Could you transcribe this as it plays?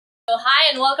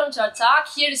Hi and welcome to our talk,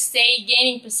 Here to Stay,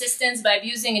 Gaining Persistence by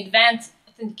Using Advanced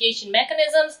Authentication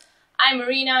Mechanisms. I'm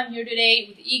Marina, I'm here today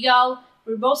with Igal.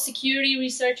 We're both security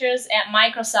researchers at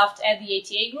Microsoft at the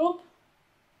ATA group.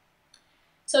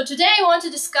 So today I want to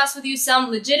discuss with you some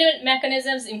legitimate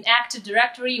mechanisms in Active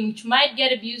Directory which might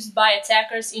get abused by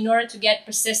attackers in order to get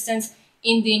persistence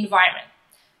in the environment.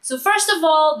 So first of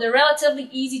all, they're relatively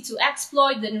easy to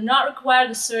exploit. They do not require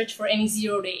the search for any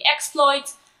zero-day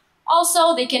exploits.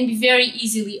 Also, they can be very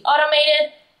easily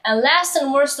automated. And last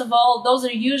and worst of all, those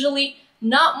are usually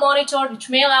not monitored, which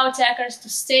may allow attackers to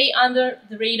stay under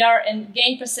the radar and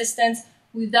gain persistence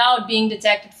without being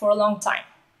detected for a long time.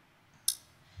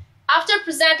 After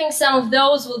presenting some of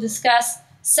those, we'll discuss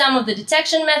some of the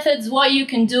detection methods, what you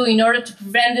can do in order to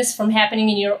prevent this from happening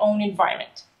in your own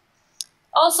environment.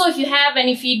 Also, if you have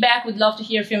any feedback, we'd love to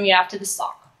hear from you after this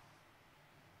talk.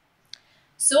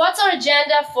 So what's our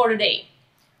agenda for today?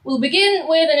 We'll begin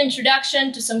with an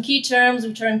introduction to some key terms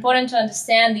which are important to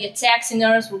understand the attack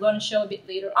scenarios we're going to show a bit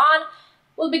later on.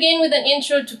 We'll begin with an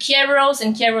intro to Kerberos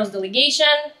and Kerberos delegation.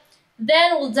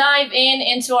 Then we'll dive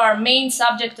into our main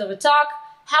subject of the talk,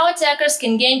 how attackers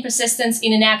can gain persistence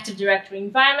in an Active Directory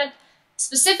environment.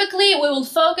 Specifically, we will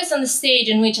focus on the stage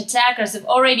in which attackers have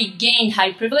already gained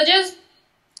high privileges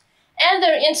and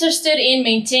they're interested in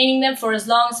maintaining them for as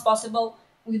long as possible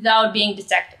without being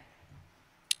detected.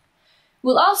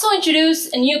 We'll also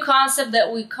introduce a new concept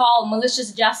that we call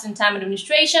malicious just-in-time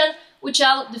administration, which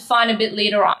I'll define a bit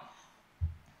later on.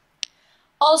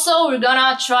 Also, we're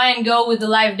gonna try and go with the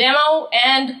live demo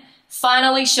and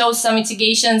finally show some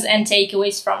mitigations and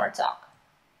takeaways from our talk.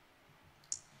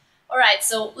 Alright,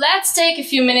 so let's take a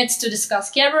few minutes to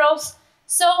discuss Kerberos.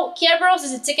 So, Kerberos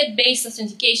is a ticket-based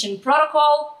authentication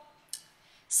protocol.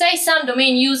 Say some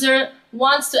domain user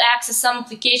wants to access some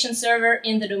application server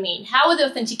in the domain. How would the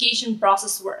authentication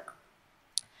process work?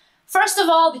 First of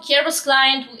all, the Kerberos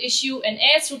client will issue an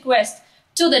AS request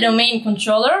to the domain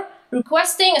controller,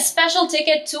 requesting a special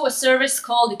ticket to a service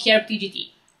called the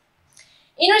KERB-TGT.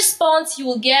 In response, he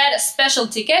will get a special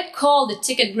ticket called the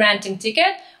ticket granting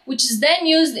ticket, which is then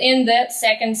used in the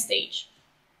second stage.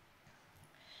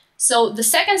 So the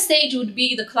second stage would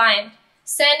be the client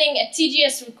sending a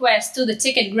TGS request to the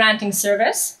ticket granting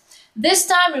service, this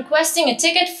time requesting a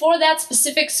ticket for that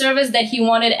specific service that he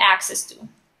wanted access to.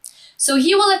 So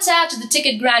he will attach the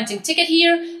ticket granting ticket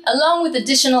here along with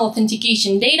additional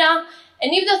authentication data,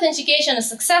 and if the authentication is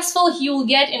successful, he will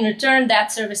get in return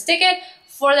that service ticket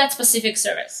for that specific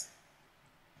service.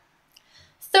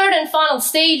 Third and final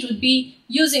stage would be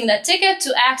using that ticket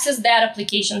to access that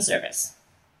application service.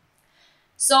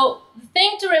 So the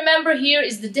thing to remember here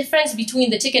is the difference between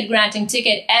the ticket granting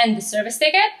ticket and the service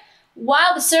ticket.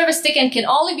 While the service ticket can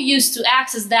only be used to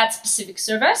access that specific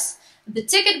service, the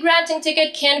ticket granting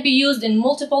ticket can be used in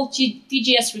multiple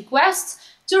TGS requests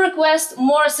to request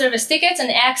more service tickets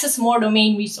and access more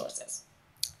domain resources.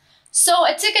 So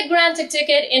a ticket granting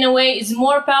ticket in a way is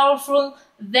more powerful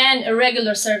than a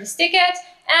regular service ticket,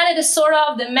 and it is sort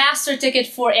of the master ticket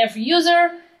for every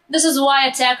user. This is why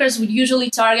attackers would usually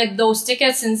target those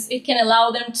tickets, since it can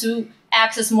allow them to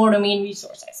access more domain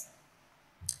resources.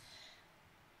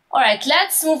 Alright,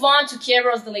 let's move on to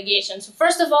Kerberos delegation. So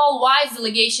first of all, why is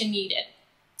delegation needed?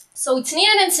 So it's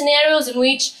needed in scenarios in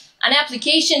which an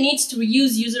application needs to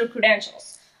reuse user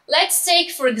credentials. Let's take,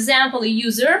 for example, a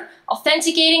user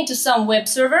authenticating to some web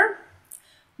server,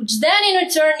 which then in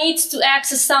return needs to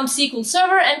access some SQL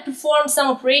server and perform some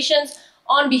operations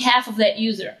on behalf of that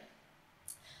user.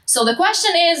 So the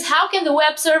question is, how can the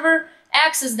web server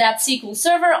access that SQL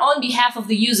server on behalf of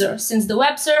the user, since the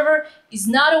web server is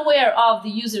not aware of the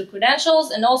user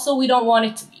credentials and also we don't want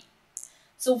it to be.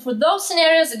 So for those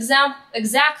scenarios,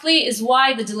 exactly is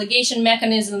why the delegation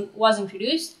mechanism was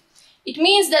introduced. It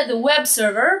means that the web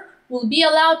server will be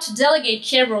allowed to delegate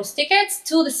Kerberos tickets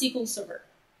to the SQL server.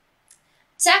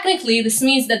 Technically, this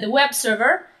means that the web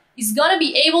server is going to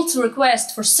be able to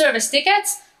request for service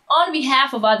tickets on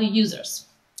behalf of other users.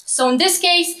 So in this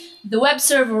case, the web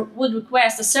server would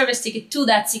request a service ticket to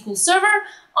that SQL server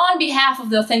on behalf of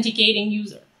the authenticating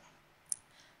user.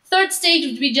 Third stage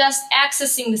would be just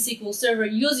accessing the SQL server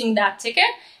using that ticket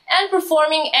and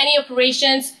performing any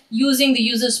operations using the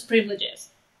user's privileges.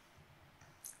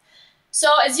 So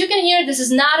as you can hear, this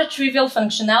is not a trivial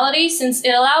functionality, since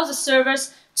it allows the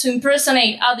servers to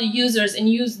impersonate other users and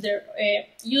use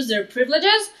their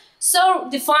privileges. So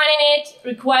defining it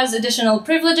requires additional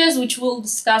privileges, which we'll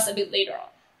discuss a bit later on.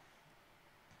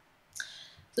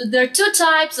 So there are two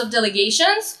types of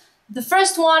delegations. The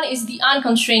first one is the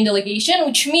unconstrained delegation,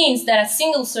 which means that a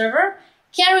single server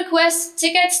can request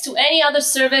tickets to any other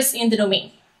service in the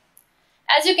domain.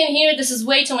 As you can hear, this is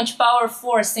way too much power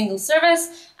for a single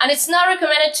service, and it's not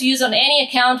recommended to use on any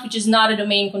account which is not a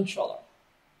domain controller.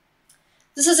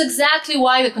 This is exactly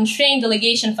why the constrained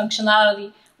delegation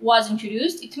functionality was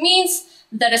introduced. It means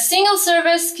that a single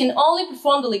service can only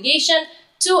perform delegation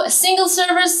to a single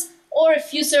service or a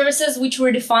few services which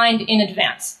were defined in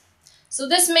advance. So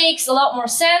this makes a lot more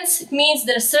sense. It means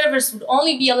that a service would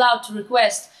only be allowed to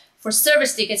request for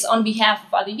service tickets on behalf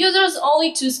of other users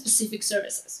only to specific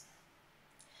services.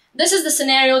 This is the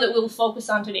scenario that we will focus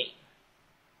on today.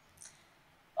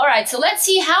 Alright, so let's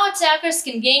see how attackers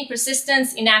can gain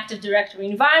persistence in Active Directory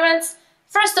environments.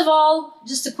 First of all,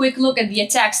 just a quick look at the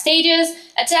attack stages.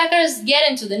 Attackers get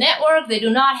into the network, they do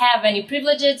not have any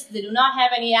privileges, they do not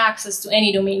have any access to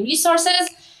any domain resources,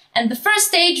 and the first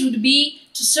stage would be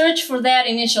to search for that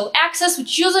initial access,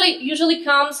 which usually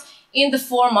comes in the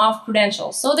form of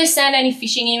credentials. So they send any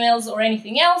phishing emails or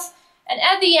anything else, and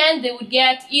at the end they would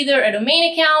get either a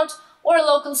domain account or a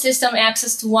local system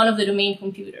access to one of the domain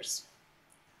computers.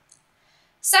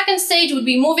 Second stage would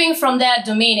be moving from that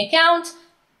domain account,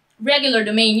 regular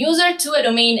domain user, to a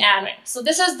domain admin. So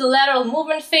this is the lateral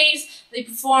movement phase. They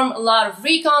perform a lot of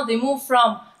recon. They move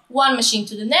from one machine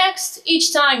to the next,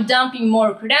 each time dumping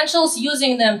more credentials,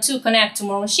 using them to connect to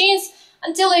more machines,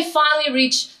 until they finally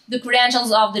reach the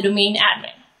credentials of the domain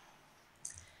admin.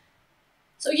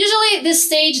 So usually this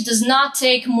stage does not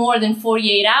take more than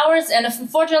 48 hours, and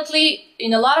unfortunately,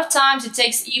 in a lot of times it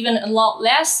takes even a lot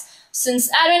less,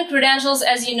 since admin credentials,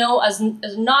 as you know, are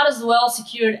not as well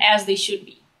secured as they should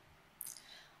be.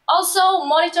 Also,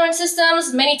 monitoring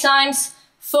systems many times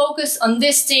focus on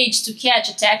this stage to catch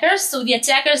attackers, so the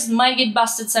attackers might get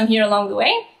busted some here along the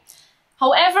way.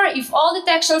 However, if all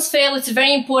detections fail, it's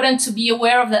very important to be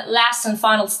aware of that last and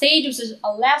final stage, which is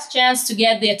a last chance to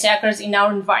get the attackers in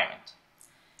our environment.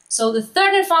 So the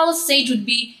third and final stage would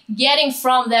be getting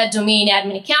from that domain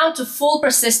admin account to full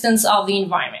persistence of the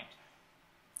environment.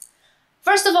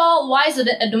 First of all, why is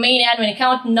a domain admin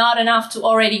account not enough to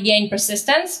already gain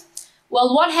persistence?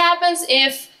 Well, what happens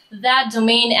if that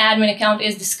domain admin account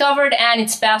is discovered and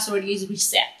its password is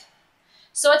reset?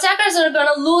 So attackers are going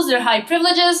to lose their high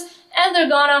privileges and they're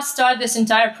going to start this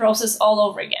entire process all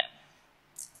over again.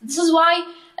 This is why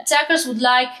attackers would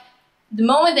like, the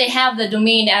moment they have the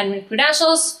domain admin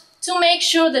credentials, to make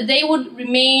sure that they would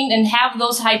remain and have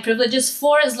those high privileges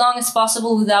for as long as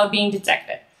possible without being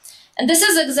detected. And this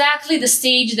is exactly the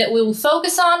stage that we will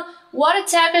focus on, what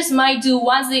attackers might do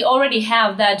once they already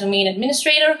have that domain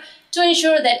administrator to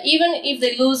ensure that even if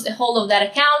they lose the whole of that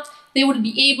account, they would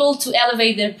be able to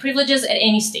elevate their privileges at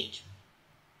any stage.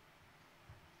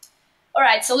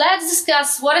 Alright, so let's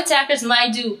discuss what attackers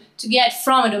might do to get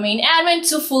from a domain admin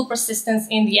to full persistence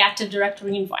in the Active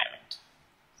Directory environment.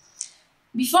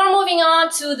 Before moving on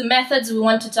to the methods we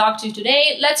want to talk to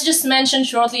today, let's just mention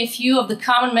shortly a few of the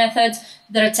common methods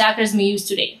that attackers may use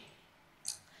today.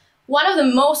 One of the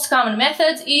most common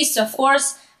methods is to, of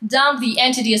course, dump the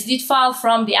entity.sdit file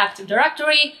from the Active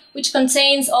Directory, which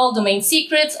contains all domain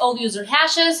secrets, all user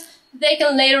hashes they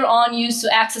can later on use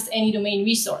to access any domain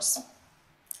resource.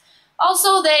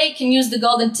 Also, they can use the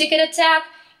golden ticket attack,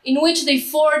 in which they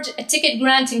forge a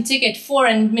ticket-granting ticket for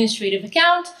an administrative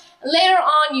account, and later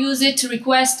on use it to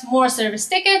request more service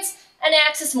tickets and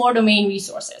access more domain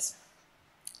resources.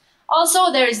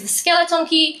 Also, there is the skeleton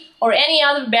key or any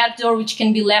other backdoor which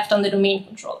can be left on the domain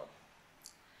controller.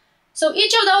 So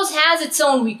each of those has its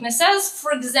own weaknesses.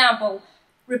 For example,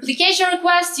 replication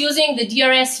requests using the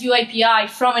DRS UAPI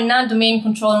from a non-domain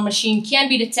controller machine can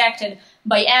be detected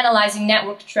by analyzing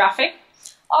network traffic.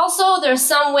 Also, there are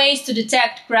some ways to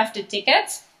detect crafted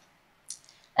tickets.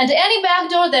 And any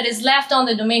backdoor that is left on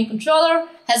the domain controller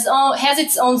has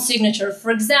its own signature.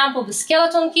 For example, the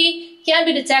skeleton key can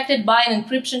be detected by an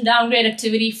encryption downgrade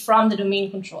activity from the domain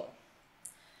controller.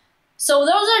 So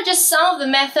those are just some of the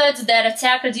methods that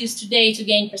attackers use today to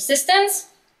gain persistence.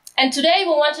 And today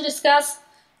we want to discuss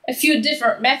a few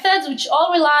different methods which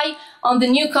all rely on the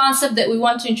new concept that we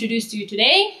want to introduce to you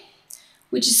today,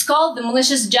 which is called the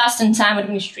malicious just-in-time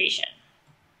administration.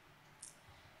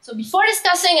 So before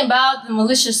discussing about the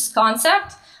malicious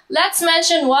concept, let's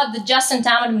mention what the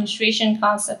just-in-time administration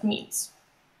concept means.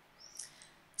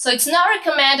 So it's not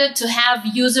recommended to have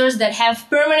users that have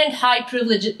permanent high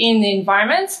privilege in the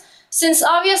environment, since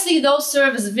obviously those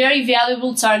serve as very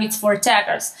valuable targets for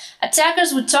attackers.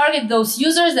 Attackers would target those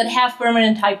users that have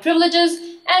permanent high privileges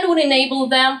and would enable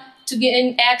them to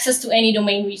gain access to any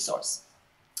domain resource.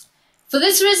 For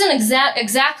this reason,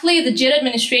 exactly the JIT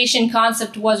administration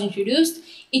concept was introduced.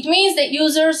 It means that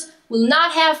users will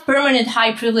not have permanent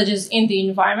high privileges in the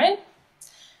environment.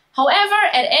 However,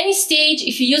 at any stage,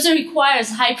 if a user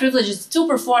requires high privileges to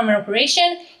perform an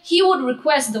operation, he would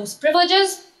request those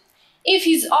privileges. If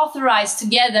he's authorized to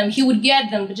get them, he would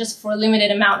get them, but just for a limited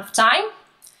amount of time,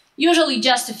 usually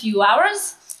just a few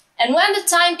hours. And when the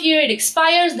time period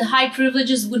expires, the high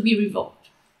privileges would be revoked.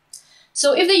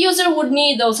 So if the user would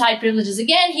need those high privileges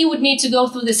again, he would need to go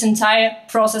through this entire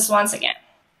process once again.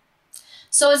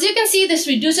 So as you can see, this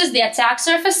reduces the attack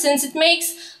surface since it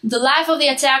makes the life of the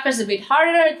attackers a bit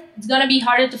harder. It's going to be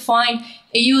harder to find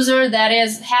a user that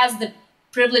has the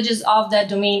privileges of the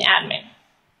domain admin.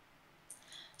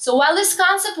 So while this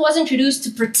concept was introduced to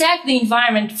protect the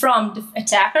environment from the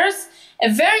attackers, a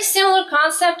very similar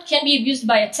concept can be abused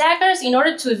by attackers in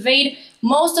order to evade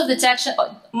most of the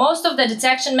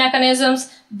detection mechanisms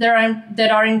that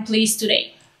are in place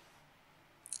today.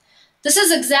 This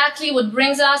is exactly what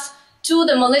brings us to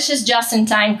the malicious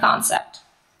just-in-time concept.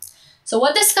 So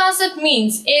what this concept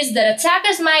means is that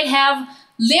attackers might have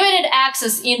limited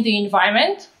access in the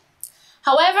environment.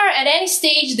 However, at any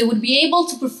stage, they would be able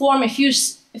to perform a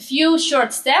few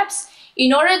short steps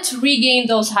in order to regain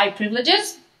those high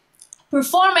privileges,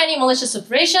 perform any malicious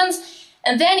operations,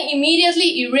 and then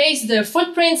immediately erase their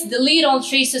footprints, delete all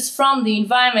traces from the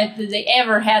environment that they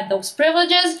ever had those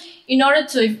privileges in order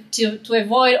to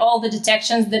avoid all the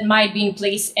detections that might be in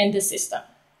place in the system.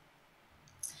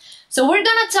 So we're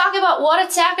going to talk about what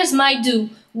attackers might do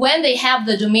when they have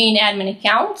the domain admin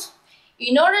account.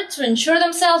 In order to ensure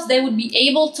themselves, they would be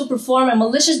able to perform a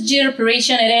malicious JIT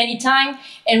operation at any time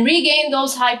and regain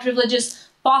those high privileges,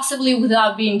 possibly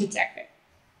without being detected.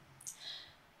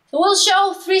 So we'll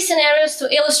show 3 scenarios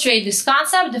to illustrate this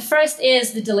concept. The first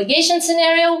is the delegation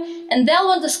scenario, and then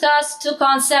we'll discuss 2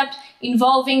 concepts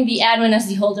involving the admin as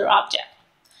the holder object.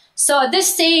 So at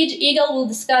this stage, Eagle will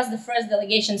discuss the first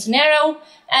delegation scenario,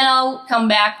 and I'll come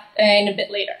back in a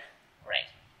bit later.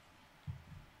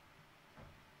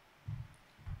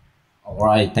 All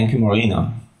right, thank you,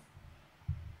 Marina.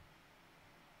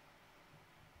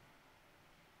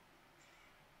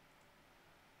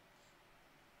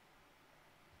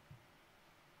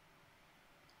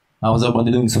 How's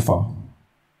everybody doing so far?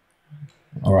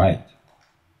 All right.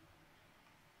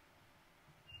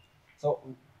 So,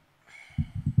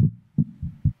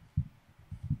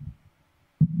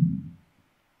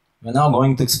 we're now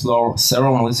going to explore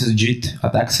several malicious JIT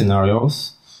attack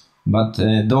scenarios, but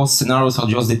those scenarios are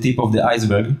just the tip of the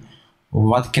iceberg of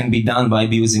what can be done by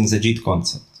abusing the JIT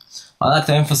concept. I'd like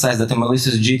to emphasize that a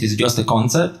malicious JIT is just a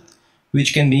concept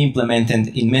which can be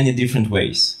implemented in many different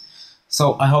ways.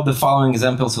 So I hope the following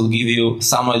examples will give you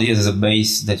some ideas as a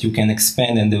base that you can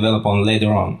expand and develop on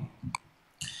later on.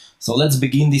 So let's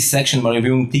begin this section by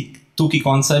reviewing 2 key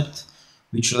concepts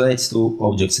which relates to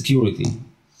object security.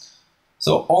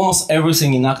 So almost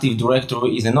everything in Active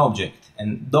Directory is an object,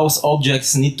 and those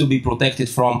objects need to be protected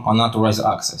from unauthorized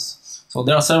access. So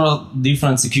there are several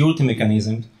different security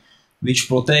mechanisms which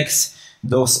protects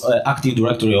those Active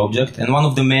Directory objects, and one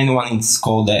of the main ones is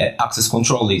called the access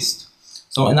control list.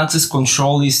 So an access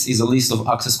control list is a list of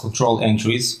access control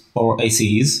entries, or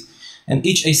ACEs, and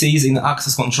each ACE in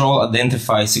access control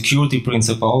identifies security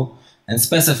principle and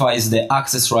specifies the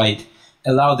access right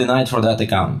allowed denied for that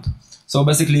account. So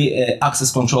basically,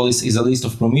 access control list is a list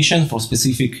of permission for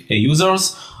specific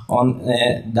users on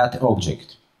that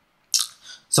object.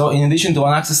 So in addition to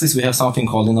an access list, we have something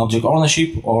called an object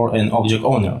ownership or an object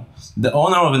owner. The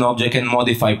owner of an object can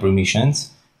modify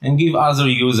permissions and give other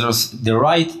users the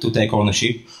right to take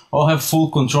ownership or have full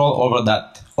control over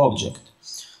that object.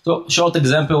 So short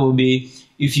example will be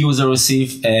if user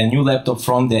receives a new laptop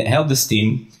from the helpdesk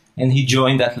team and he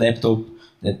joined that laptop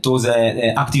to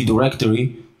the Active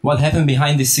Directory, what happened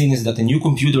behind the scene is that a new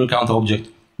computer account object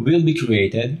will be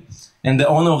created, and the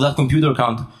owner of that computer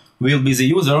account will be the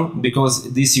user,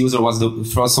 because this user was the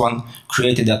first one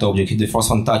created that object, the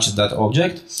first one touched that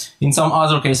object. In some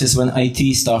other cases, when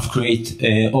IT staff create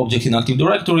an object in Active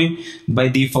Directory, by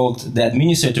default, the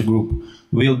administrator group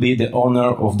will be the owner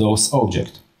of those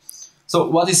objects. So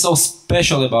what is so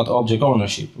special about object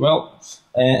ownership? Well,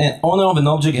 an owner of an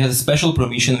object has a special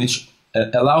permission which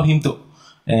allow him to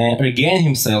regain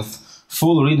himself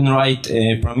full read and write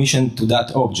permission to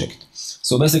that object.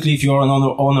 So basically, if you are an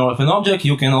owner of an object,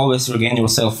 you can always regain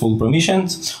yourself full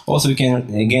permissions. Also, you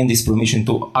can gain this permission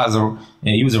to other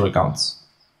user accounts.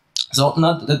 So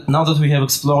now that we have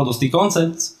explored those 3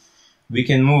 concepts, we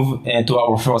can move to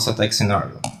our first attack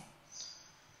scenario.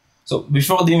 So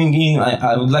before diving in,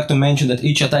 I would like to mention that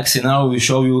each attack scenario we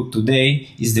show you today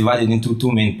is divided into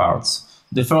 2 main parts.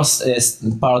 The first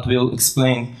part will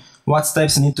explain what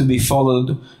steps need to be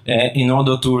followed in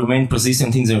order to remain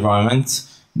persistent in the environment,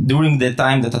 during the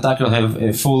time that attacker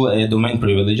have full domain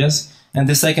privileges. And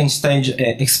the second stage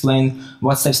explain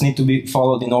what steps need to be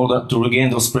followed in order to regain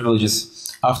those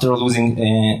privileges after losing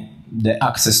the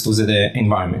access to the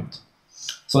environment.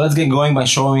 So let's get going by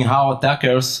showing how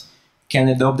attackers can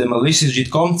adopt the malicious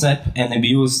JIT concept and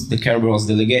abuse the Kerberos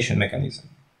delegation mechanism.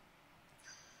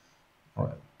 All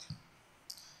right.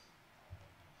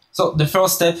 So the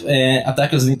first step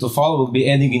attackers need to follow will be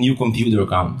adding a new computer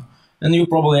account. And you're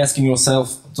probably asking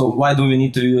yourself, so why do we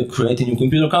need to create a new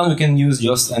computer account? We can use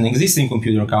just an existing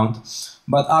computer account.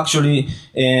 But actually,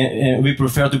 we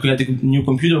prefer to create a new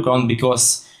computer account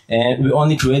because we're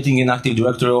only creating an Active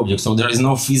Directory object, so there is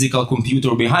no physical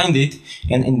computer behind it,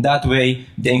 and in that way,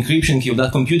 the encryption key of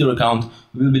that computer account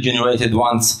will be generated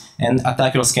once, and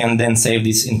attackers can then save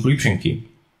this encryption key.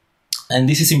 And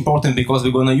this is important because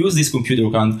we're going to use this computer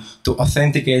account to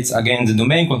authenticate against the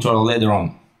domain controller later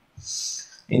on.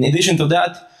 In addition to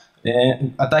that,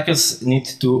 attackers need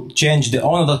to change the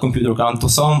owner of that computer account to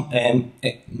some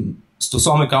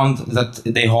account that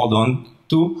they hold on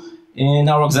to. In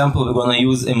our example, we're going to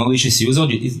use a malicious user.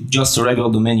 It's just a regular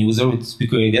domain user we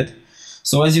created.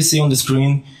 So as you see on the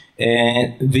screen,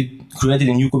 we created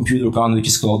a new computer account which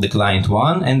is called the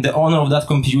client1, and the owner of that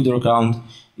computer account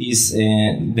is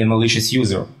the malicious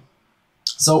user.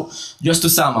 So just to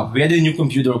sum up, we added a new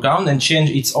computer account and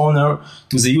changed its owner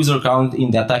to the user account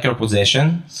in the attacker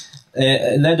possession.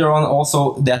 Later on,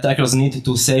 also, the attackers need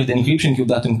to save the encryption key of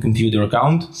that computer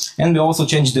account. And we also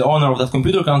changed the owner of that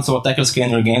computer account so attackers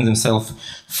can regain themselves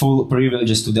full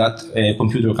privileges to that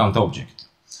computer account object.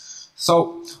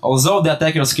 So, although the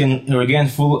attackers can regain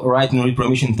full write and read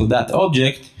permission to that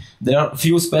object, there are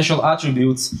few special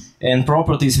attributes and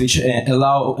properties which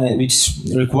which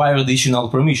require additional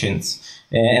permissions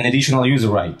and additional user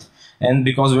right. And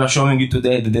because we are showing you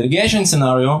today the delegation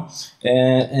scenario,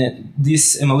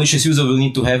 this malicious user will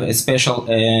need to have a special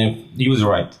user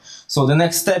right. So the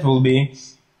next step will be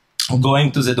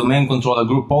going to the domain controller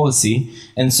group policy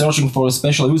and searching for a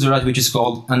special user right which is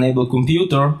called enable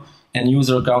computer and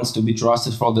user accounts to be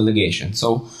trusted for delegation.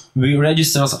 So we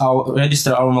register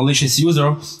our malicious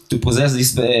user to possess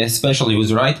this special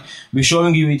user right. We're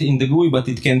showing you it in the GUI, but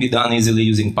it can be done easily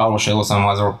using PowerShell or some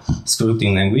other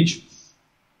scripting language.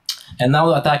 And now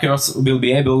the attackers will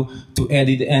be able to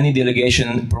edit any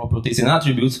delegation properties and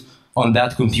attributes on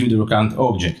that computer account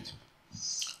object.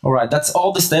 Alright, that's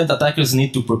all the steps attackers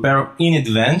need to prepare in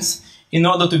advance in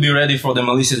order to be ready for the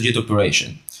malicious JIT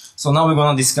operation. So now we're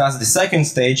going to discuss the second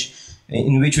stage,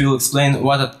 in which we will explain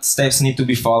what steps need to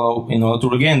be followed in order to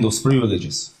regain those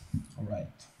privileges. Alright.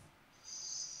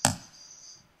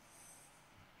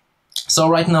 So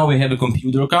right now we have a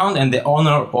computer account, and the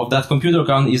owner of that computer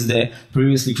account is the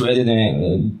previously created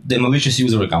the malicious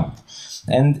user account.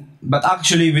 But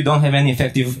actually we don't have any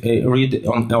effective read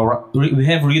on, or we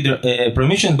have read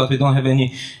permission, but we don't have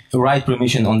any write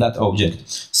permission on that object.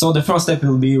 So the first step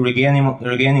will be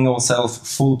regaining ourselves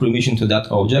full permission to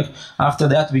that object. After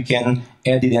that we can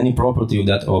edit any property of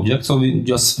that object. So we're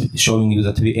just showing you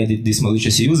that we edit this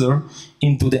malicious user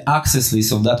into the access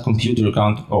list of that computer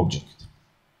account object.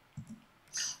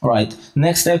 Alright,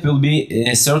 next step will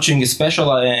be searching a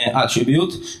special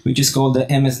attribute which is called the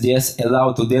MSDS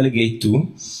allow to delegate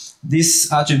to.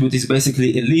 This attribute is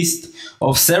basically a list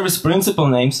of service principal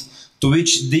names to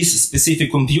which this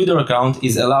specific computer account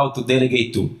is allowed to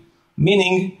delegate to,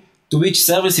 meaning to which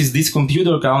services this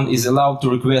computer account is allowed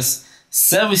to request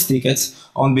service tickets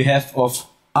on behalf of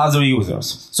other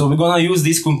users. So we're going to use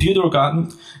this computer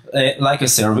account like a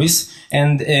service,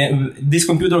 and this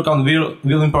computer account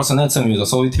will impersonate some users.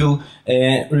 So it will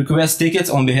request tickets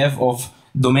on behalf of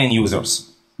domain users.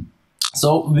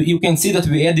 So you can see that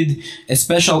we added a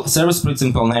special service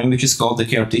principal name which is called the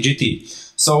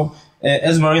KerTGT. So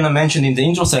as Marina mentioned in the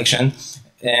intro section,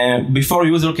 before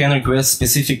user can request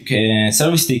specific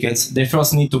service tickets, they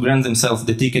first need to grant themselves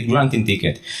the ticket granting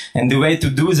ticket. And the way to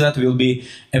do that will be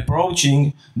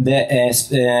approaching the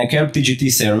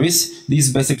KerTGT service. This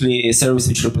is basically a service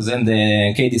which represents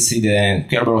the KDC, the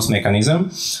Kerberos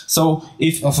mechanism. So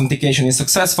if authentication is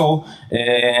successful,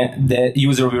 the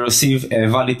user will receive a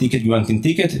valid ticket granting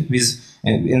ticket.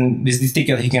 And with this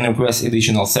ticket, he can request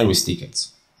additional service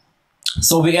tickets.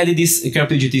 So we added this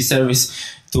KerTGT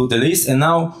service to the list, and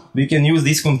now we can use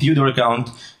this computer account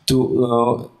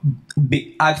to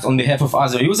act on behalf of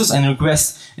other users and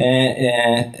request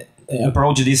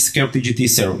approach this KerTGT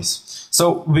service.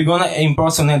 So we're gonna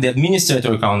impersonate the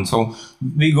administrator account. So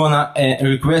we're gonna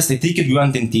request a ticket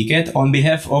granting ticket on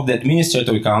behalf of the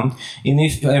administrator account. And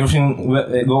if everything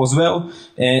goes well,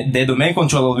 the domain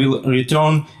controller will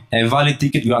return a valid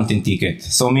ticket granting ticket.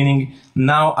 So meaning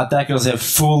now attackers have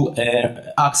full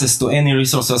access to any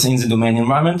resources in the domain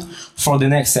environment for the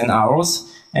next 10 hours.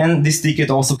 And this ticket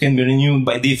also can be renewed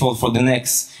by default for the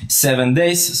next 7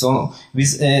 days. So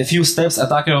with a few steps,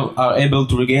 attackers are able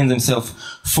to regain themselves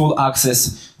full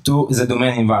access to the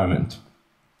domain environment.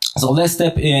 So last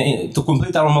step, to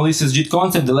complete our malicious JIT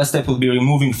concept, the last step will be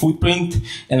removing footprint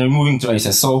and removing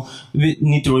traces. So we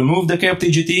need to remove the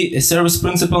kerptgt, a service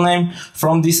principal name,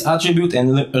 from this attribute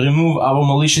and remove our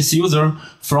malicious user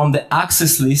from the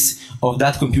access list of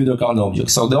that computer account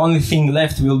object. So the only thing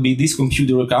left will be this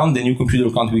computer account, the new computer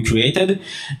account we created,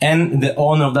 and the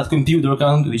owner of that computer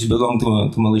account, which belongs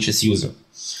to malicious user.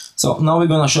 So now we're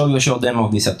going to show you a short demo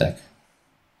of this attack.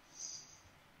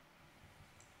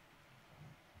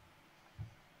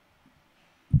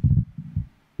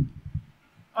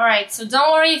 Alright, so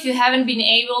don't worry if you haven't been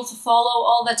able to follow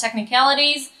all the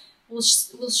technicalities. We'll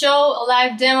show a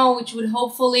live demo which would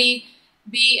hopefully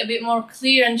be a bit more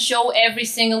clear and show every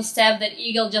single step that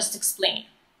Eagle just explained.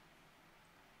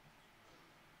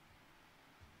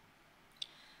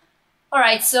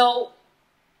 Alright, so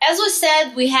as we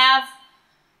said, we have,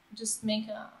 just make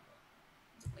a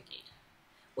duplicate.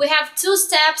 We have two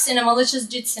steps in a malicious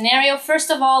JIT scenario. First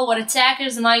of all, what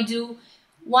attackers might do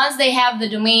once they have the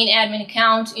domain admin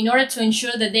account in order to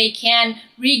ensure that they can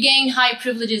regain high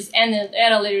privileges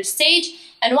at a later stage,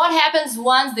 and what happens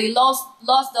once they lost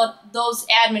those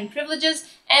admin privileges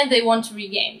and they want to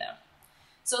regain them.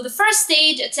 So the first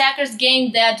stage, attackers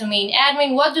gain that domain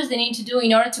admin. What do they need to do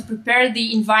in order to prepare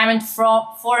the environment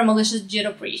for a malicious JIT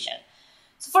operation?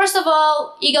 So first of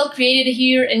all, Eagle created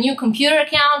here a new computer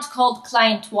account called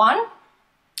Client1.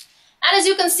 And as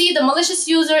you can see, the malicious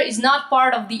user is not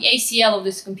part of the ACL of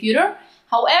this computer.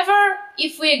 However,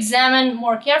 if we examine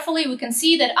more carefully, we can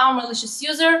see that our malicious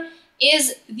user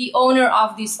is the owner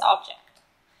of this object.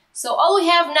 So all we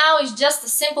have now is just a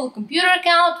simple computer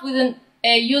account with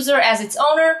a user as its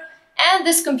owner. And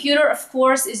this computer, of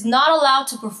course, is not allowed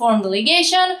to perform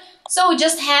delegation. So we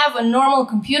just have a normal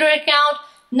computer account.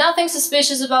 Nothing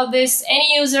suspicious about this.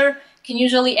 Any user can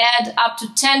usually add up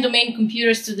to 10 domain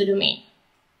computers to the domain.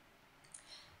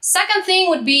 Second thing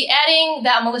would be adding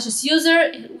that malicious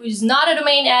user who is not a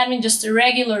domain admin, just a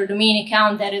regular domain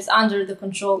account that is under the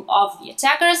control of the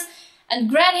attackers, and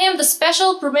grant him the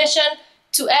special permission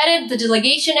to edit the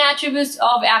delegation attributes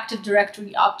of Active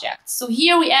Directory objects. So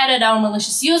here we added our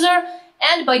malicious user,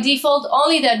 and by default,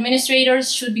 only the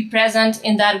administrators should be present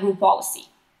in that group policy.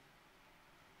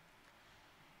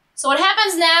 So what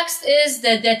happens next is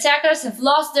that the attackers have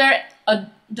lost their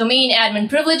domain admin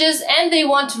privileges and they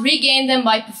want to regain them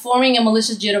by performing a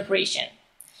malicious JIT operation.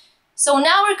 So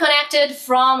now we're connected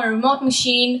from a remote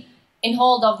machine in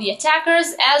hold of the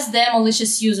attackers as the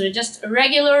malicious user, just a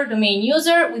regular domain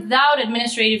user without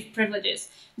administrative privileges.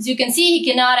 As you can see, he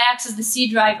cannot access the C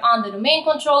drive on the domain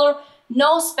controller,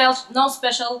 no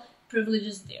special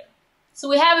privileges there. So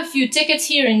we have a few tickets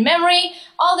here in memory.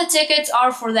 All the tickets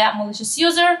are for that malicious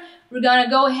user. We're gonna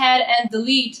go ahead and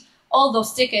delete all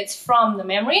those tickets from the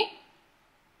memory.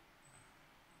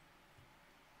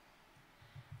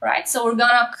 Right, so we're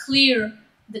gonna clear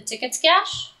the tickets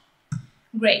cache.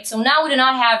 Great, so now we do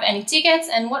not have any tickets,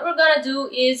 and what we're gonna do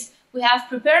is we have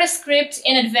prepared a script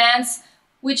in advance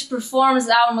which performs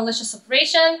our malicious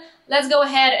operation. Let's go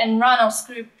ahead and run our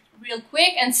script real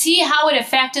quick and see how it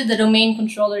affected the domain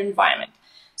controller environment.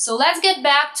 So let's get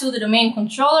back to the domain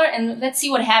controller and let's see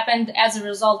what happened as a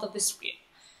result of this script.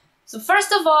 So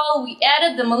first of all, we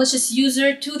added the malicious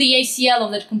user to the ACL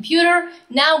of that computer,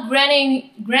 now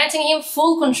granting him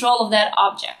full control of that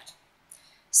object.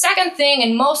 Second thing,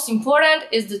 and most important,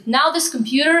 is that now this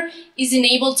computer is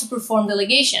enabled to perform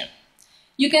delegation.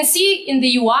 You can see in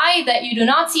the UI that you do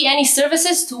not see any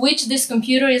services to which this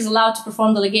computer is allowed to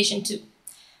perform delegation to.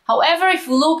 However, if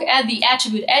we look at the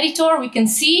attribute editor, we can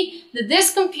see that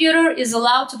this computer is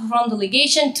allowed to perform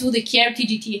delegation to the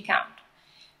kerptgt account.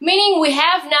 Meaning we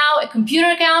have now a computer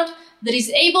account that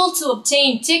is able to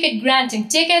obtain ticket granting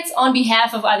tickets on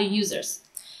behalf of other users.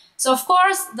 So of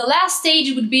course, the last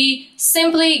stage would be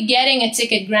simply getting a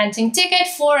ticket granting ticket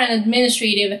for an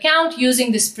administrative account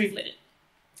using this privilege.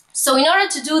 So in order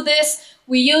to do this,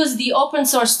 we use the open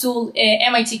source tool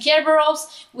MIT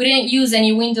Kerberos. We didn't use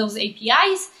any Windows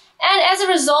APIs. And as a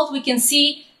result, we can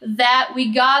see that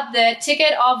we got the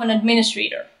ticket of an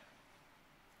administrator.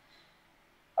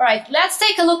 All right, let's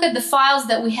take a look at the files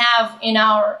that we have in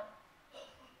our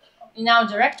in our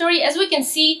directory, as we can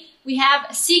see, we have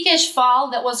a Ccache file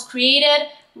that was created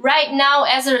right now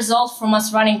as a result from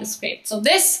us running the script. So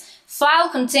this file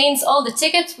contains all the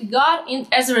tickets we got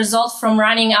as a result from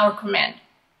running our command.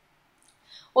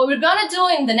 What we're going to do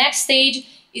in the next stage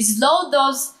is load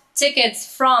those tickets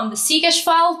from the Ccache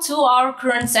file to our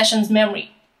current session's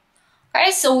memory.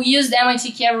 Okay, so we used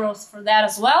MIT Kerberos for that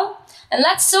as well. And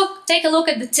let's take a look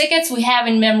at the tickets we have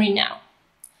in memory now.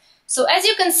 So as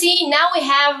you can see, now we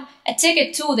have a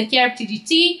ticket to the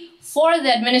KERB-TGT for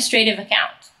the administrative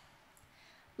account.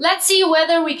 Let's see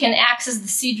whether we can access the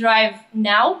C drive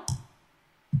now.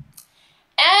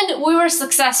 And we were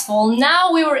successful.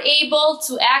 Now we were able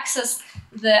to access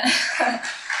the...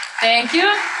 Thank you.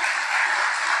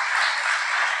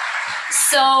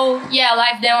 So yeah,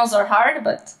 live demos are hard,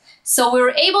 but... So we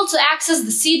were able to access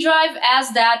the C drive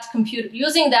as that computer,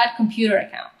 using that computer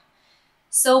account.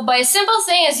 So by a simple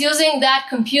thing as using that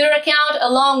computer account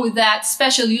along with that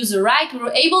special user right, we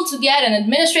were able to get an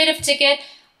administrative ticket.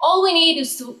 All we need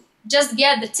is to just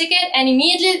get the ticket, and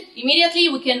immediately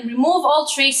we can remove all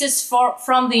traces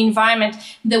from the environment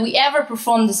that we ever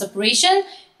performed this operation,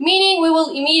 meaning we will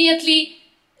immediately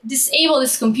disable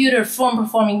this computer from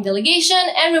performing delegation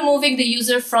and removing the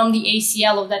user from the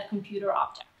ACL of that computer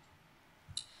object.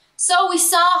 So we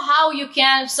saw how you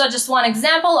can, so just one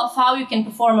example of how you can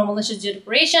perform a malicious JIT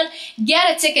operation,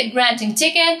 get a ticket granting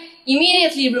ticket,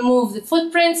 immediately remove the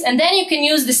footprints, and then you can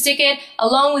use this ticket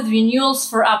along with renewals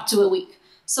for up to a week.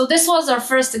 So this was our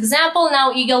first example.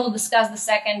 Now Eagle will discuss the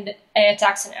second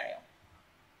attack scenario.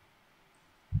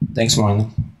 Thanks,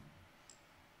 Marina.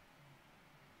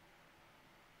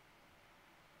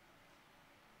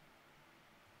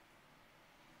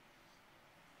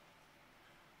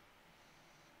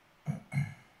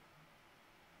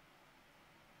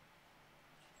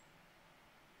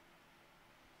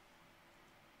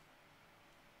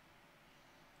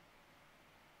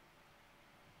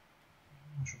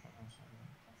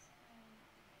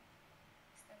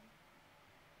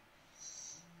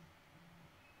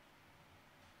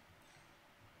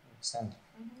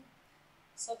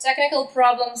 So technical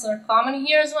problems are common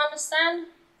here, as we understand.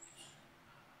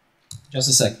 Just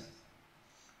a sec.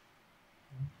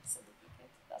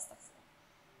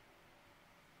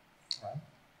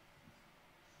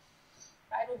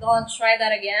 Right, we're going to try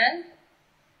that again.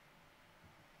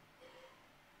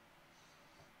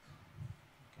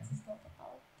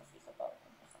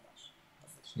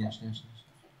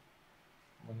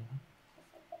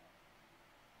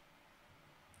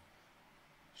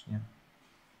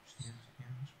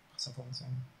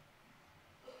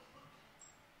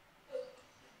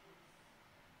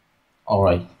 All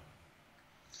right.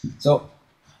 So,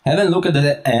 having a look at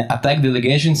the attack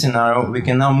delegation scenario, we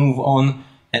can now move on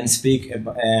and speak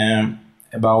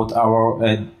about our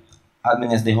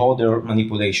admin as the holder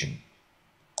manipulation.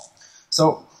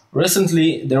 So,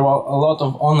 recently there were a lot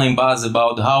of online buzz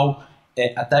about how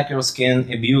attackers can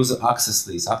abuse access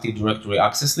lists, Active Directory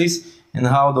access lists, and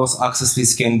how those access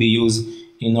lists can be used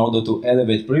in order to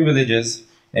elevate privileges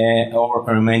or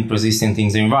remain persistent in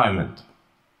the environment.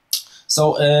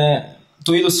 So,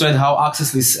 to illustrate how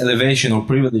access list elevation or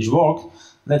privilege work,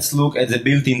 let's look at the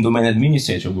built-in domain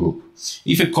administrator group.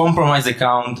 If a compromised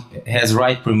account has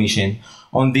write permission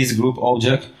on this group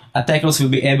object, attackers will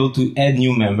be able to add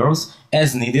new members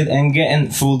as needed and gain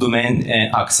full domain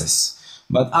access.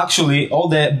 But actually, all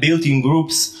the built-in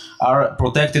groups are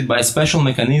protected by a special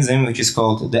mechanism which is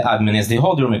called the admin as the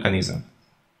holder mechanism.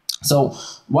 So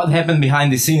what happened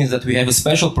behind the scene is that we have a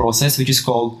special process which is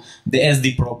called the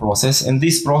SD-Pro process, and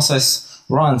this process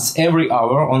runs every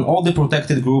hour on all the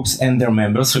protected groups and their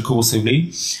members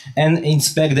recursively and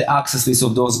inspect the access list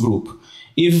of those groups.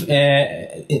 If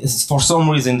for some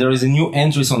reason there is a new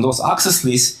entries on those access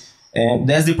lists,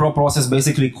 the SD-Pro process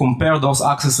basically compare those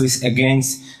access lists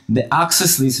against the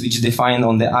access list which is defined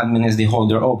on the admin as the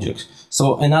holder object.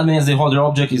 So an admin as the holder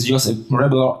object is just a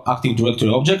regular Active Directory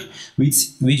object with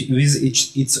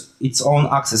its own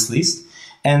access list.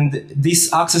 And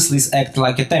this access list acts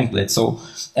like a template. So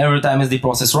every time as the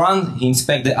process runs, he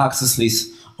inspects the access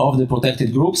list of the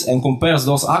protected groups and compares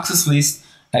those access lists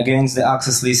against the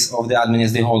access list of the admin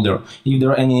as the holder. If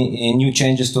there are any new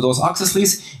changes to those access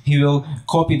lists, he will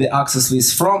copy the access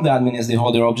list from the admin as the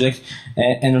holder object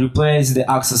and replace the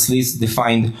access list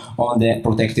defined on the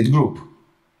protected group.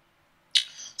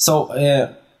 So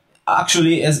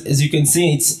actually, as you can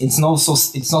see, it's not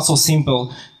so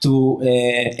simple to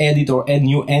edit or add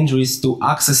new entries to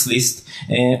access list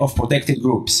of protected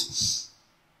groups.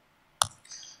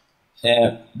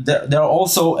 There are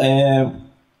also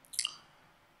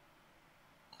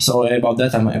sorry about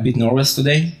that, I'm a bit nervous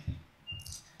today.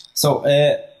 So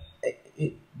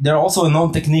there are also a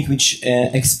known technique which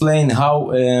explain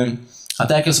how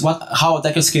attackers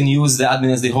can use the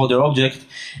admin as the holder object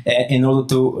in order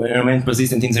to remain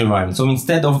persistent in the environment. So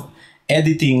instead of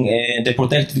editing the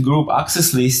protected group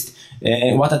access list,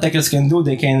 what attackers can do,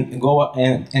 they can go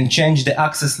and change the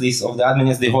access list of the admin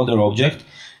as the holder object.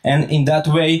 And in that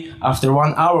way, after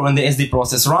 1 hour when the SD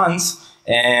process runs,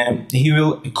 he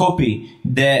will copy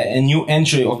the new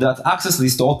entry of that access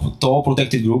list to all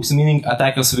protected groups, meaning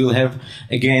attackers will have,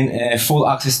 again, full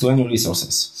access to any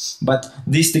resources. But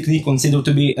this technique considered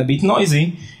to be a bit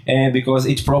noisy because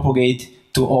it propagates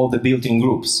to all the built-in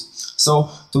groups. So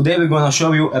today we're going to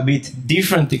show you a bit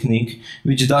different technique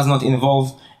which does not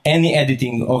involve any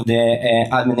editing of the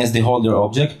admin as the holder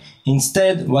object.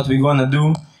 Instead, what we're going to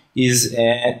do is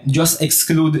just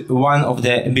exclude one of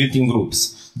the built-in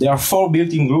groups. There are 4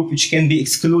 built-in groups which can be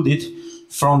excluded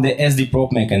from the SD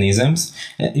prop mechanisms.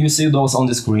 You see those on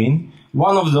the screen.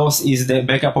 One of those is the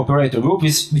backup operator group,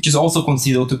 which is also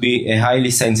considered to be a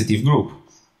highly sensitive group.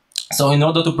 So in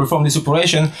order to perform this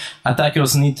operation,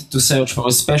 attackers need to search for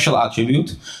a special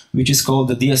attribute, which is called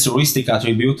the DS heuristic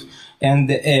attribute, and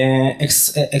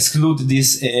exclude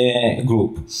this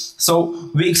group.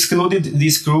 So we excluded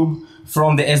this group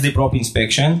from the SD prop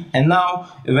inspection, and now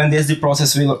when the SD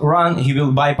process will run, he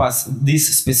will bypass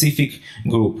this specific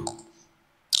group.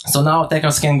 So now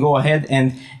attackers can go ahead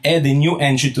and add a new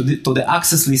entry to the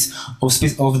access list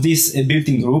of this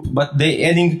built-in group, but they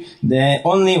adding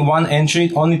only one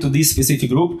entry only to this specific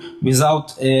group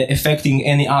without affecting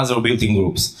any other built-in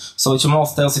groups. So it's a more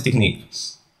stealthy technique.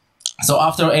 So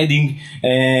after adding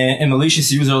a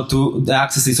malicious user to the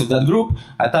access list of that group,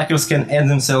 attackers can add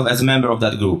themselves as a member of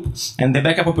that group. And the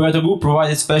backup operator group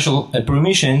provided special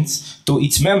permissions to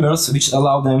its members, which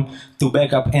allow them to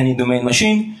back up any domain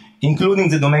machine, including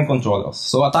the domain controllers.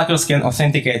 So attackers can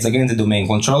authenticate against the domain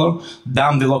controller,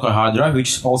 dump the local hard drive,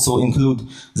 which also include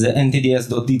the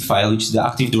ntds.dit file, which is the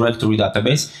Active Directory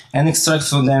database, and extract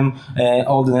from them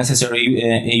all the necessary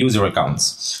user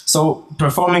accounts. So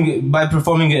by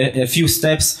performing a few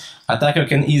steps, attacker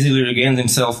can easily regain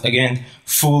themselves again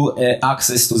full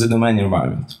access to the domain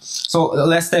environment. So the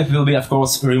last step will be, of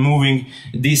course, removing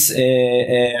this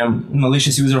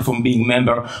malicious user from being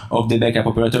member of the backup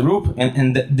operator group,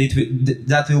 and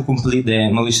that will complete the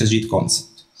malicious JIT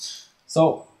concept.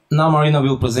 So now Marina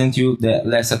will present you the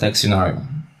last attack scenario.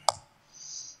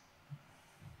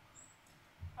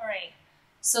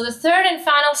 So the third and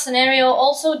final scenario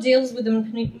also deals with the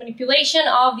manipulation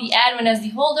of the admin as the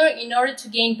holder in order to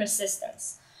gain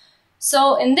persistence.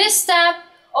 So in this step,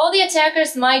 all the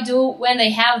attackers might do when they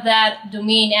have that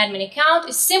domain admin account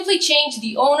is simply change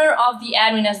the owner of the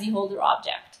admin as the holder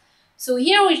object. So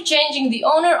here we're changing the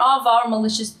owner of our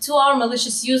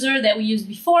malicious user that we used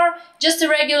before, just a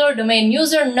regular domain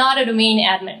user, not a domain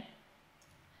admin.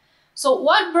 So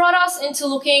what brought us into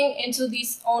looking into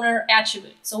this owner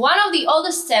attribute? So one of the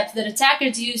oldest steps that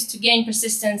attackers use to gain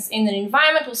persistence in an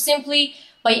environment was simply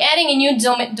by adding a new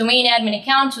domain admin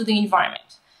account to the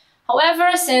environment.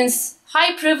 However, since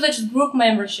high privileged group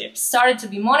membership started to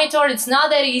be monitored, it's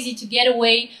not that easy to get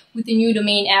away with the new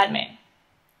domain admin.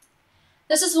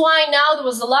 This is why now there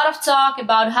was a lot of talk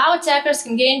about how attackers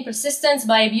can gain persistence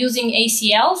by abusing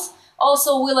ACLs.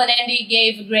 Also, Will and Andy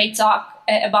gave a great talk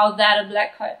about that at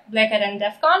Black Hat and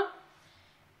DEF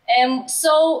CON.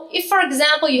 So if, for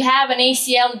example, you have an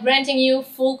ACL granting you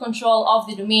full control of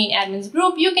the domain admins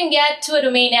group, you can get to a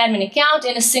domain admin account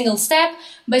in a single step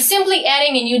by simply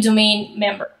adding a new domain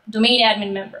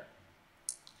admin member.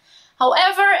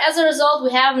 However, as a result,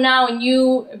 we have now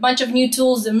a bunch of new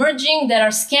tools emerging that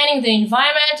are scanning the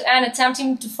environment and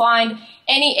attempting to find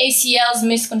any ACLs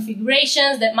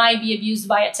misconfigurations that might be abused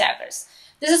by attackers.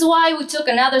 This is why we took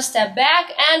another step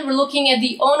back and we're looking at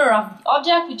the owner of the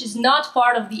object, which is not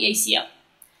part of the ACL.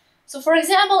 So for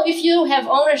example, if you have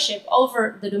ownership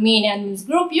over the domain admins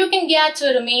group, you can get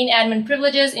to domain admin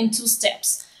privileges in 2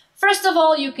 steps. First of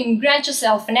all, you can grant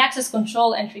yourself an access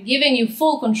control entry giving you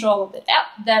full control of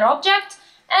that object.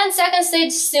 And second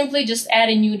stage, simply just add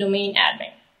a new domain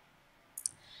admin.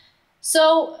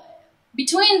 So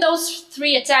between those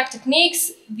 3 attack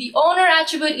techniques, the owner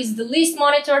attribute is the least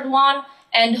monitored one.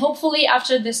 And hopefully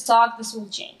after this talk, this will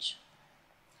change.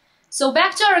 So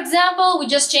back to our example, we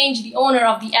just changed the owner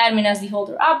of the admin as the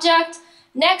holder object.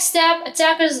 Next step,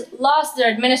 attackers lost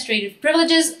their administrative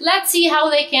privileges. Let's see how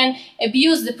they can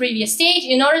abuse the previous stage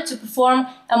in order to perform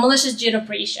a malicious JIT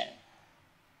operation.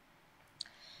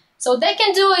 So what they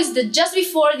can do is that just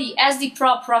before the SD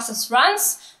prop process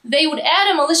runs, they would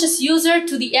add a malicious user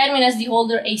to the admin as the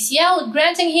holder ACL,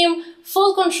 granting him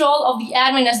full control of the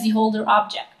admin as the holder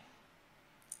object.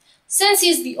 Since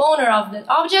he's the owner of the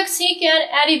objects, he can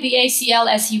edit the ACL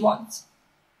as he wants.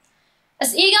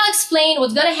 As Igal explained,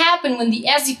 what's going to happen when the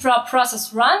SDProp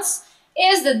process runs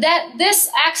is that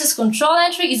this access control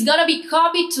entry is going to be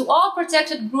copied to all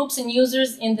protected groups and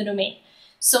users in the domain.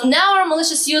 So now our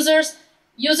malicious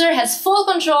user has full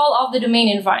control of the domain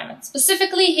environment.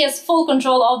 Specifically, he has full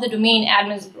control of the domain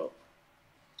admins group.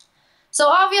 So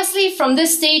obviously, from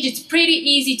this stage, it's pretty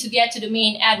easy to get to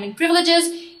domain admin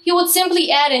privileges. He would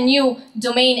simply add a new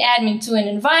domain admin to an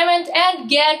environment and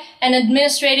get an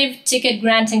administrative ticket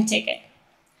granting ticket.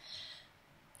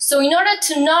 So in order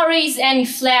to not raise any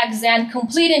flags and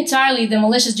complete entirely the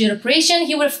malicious JIT operation,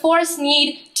 he would of course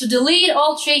need to delete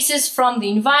all traces from the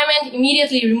environment,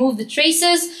 immediately remove the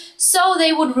traces, so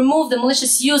they would remove the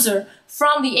malicious user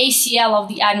from the ACL of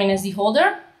the admin SD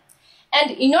holder.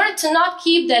 And in order to not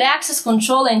keep that access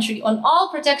control entry on all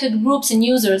protected groups and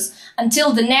users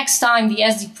until the next time the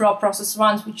SDProp process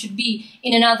runs, which should be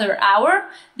in another hour,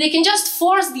 they can just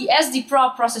force the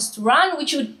SDProp process to run,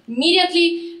 which would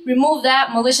immediately remove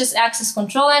that malicious access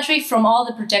control entry from all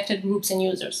the protected groups and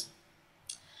users.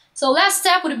 So last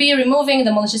step would be removing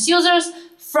the malicious users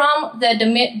from the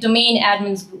domain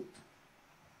admins group.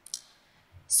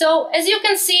 So as you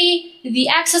can see, the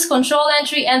access control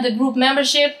entry and the group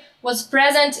membership was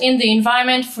present in the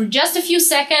environment for just a few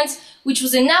seconds, which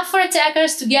was enough for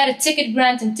attackers to get a ticket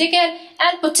granting ticket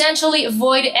and potentially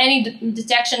avoid any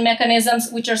detection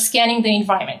mechanisms which are scanning the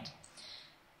environment.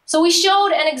 So we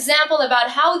showed an example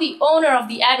about how the owner of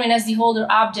the admin SD holder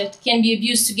object can be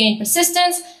abused to gain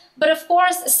persistence, but of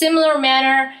course, in similar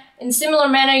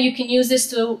manner, you can use this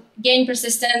to gain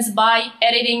persistence by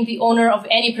editing the owner of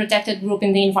any protected group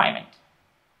in the environment.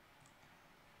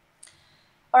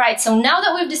 All right, so now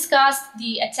that we've discussed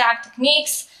the attack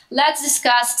techniques, let's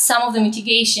discuss some of the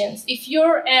mitigations. If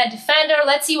you're a defender,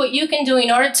 let's see what you can do in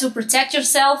order to protect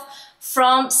yourself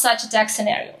from such attack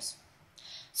scenarios.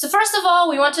 So first of all,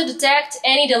 we want to detect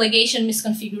any delegation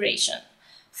misconfiguration.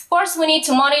 Of course, we need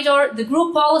to monitor the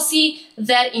group policy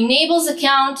that enables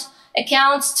accounts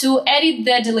to edit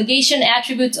the delegation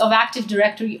attributes of Active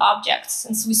Directory objects.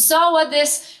 Since we saw what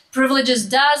this privileges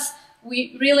does,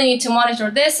 we really need to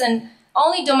monitor this, and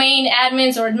only domain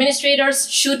admins or administrators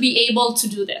should be able to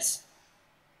do this.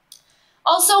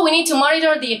 Also, we need to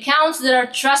monitor the accounts that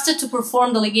are trusted to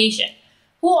perform delegation.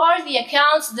 Who are the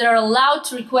accounts that are allowed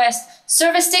to request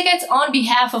service tickets on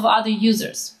behalf of other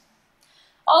users?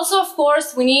 Also, of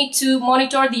course, we need to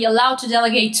monitor the allowed to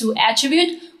delegate to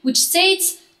attribute, which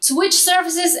states to which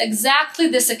services exactly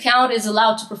this account is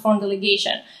allowed to perform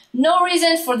delegation. No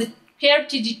reason for the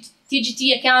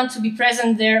TGT account to be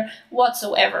present there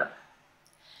whatsoever.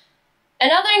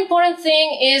 Another important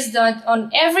thing is that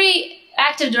on every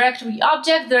Active Directory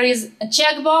object, there is a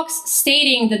checkbox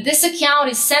stating that this account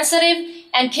is sensitive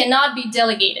and cannot be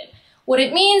delegated. What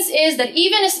it means is that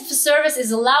even if a service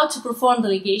is allowed to perform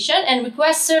delegation and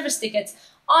request service tickets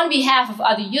on behalf of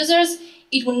other users,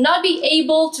 it will not be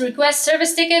able to request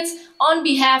service tickets on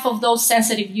behalf of those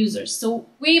sensitive users. So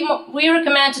we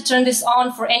recommend to turn this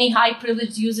on for any high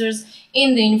privileged users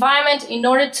in the environment in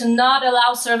order to not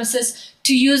allow services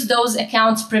to use those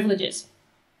accounts' privileges.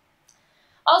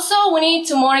 Also, we need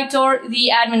to monitor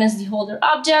the admin SD holder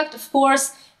object, of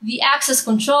course, the access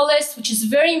control list, which is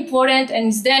very important and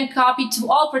is then copied to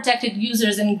all protected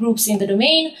users and groups in the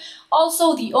domain.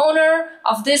 Also, the owner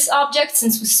of this object,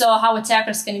 since we saw how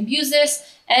attackers can abuse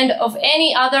this, and of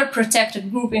any other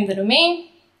protected group in the domain.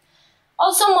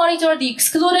 Also, monitor the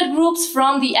excluded groups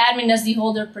from the admin SD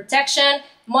holder protection.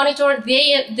 Monitor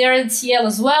their NCL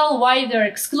as well, why they're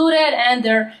excluded, and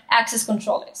their access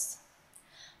control list.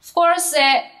 Of course,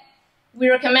 we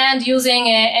recommend using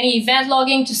any event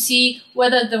logging to see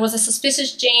whether there was a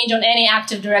suspicious change on any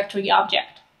Active Directory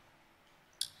object.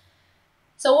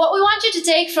 So what we want you to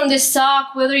take from this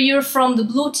talk, whether you're from the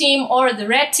blue team or the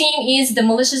red team, is the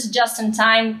malicious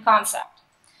just-in-time concept.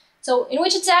 So in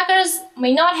which attackers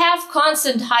may not have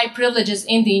constant high privileges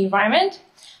in the environment.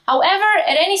 However,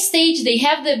 at any stage, they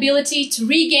have the ability to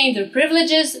regain their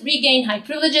privileges, regain high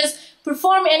privileges,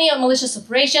 perform any malicious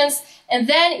operations, and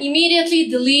then immediately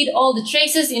delete all the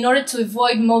traces in order to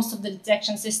avoid most of the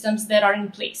detection systems that are in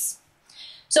place.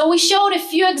 So we showed a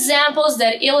few examples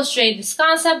that illustrate this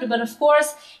concept, but of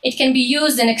course, it can be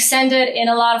used and extended in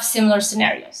a lot of similar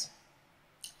scenarios.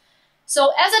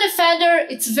 So as a defender,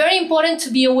 it's very important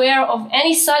to be aware of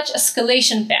any such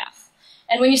escalation path.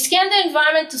 And when you scan the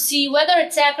environment to see whether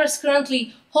attackers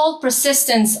currently hold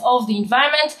persistence of the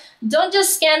environment, don't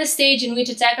just scan the stage in which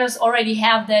attackers already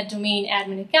have that domain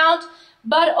admin account,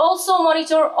 but also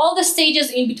monitor all the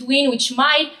stages in between which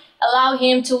might allow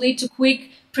him to lead to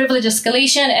quick privilege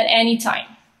escalation at any time.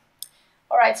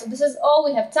 Alright, so this is all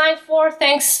we have time for.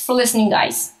 Thanks for listening,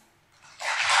 guys.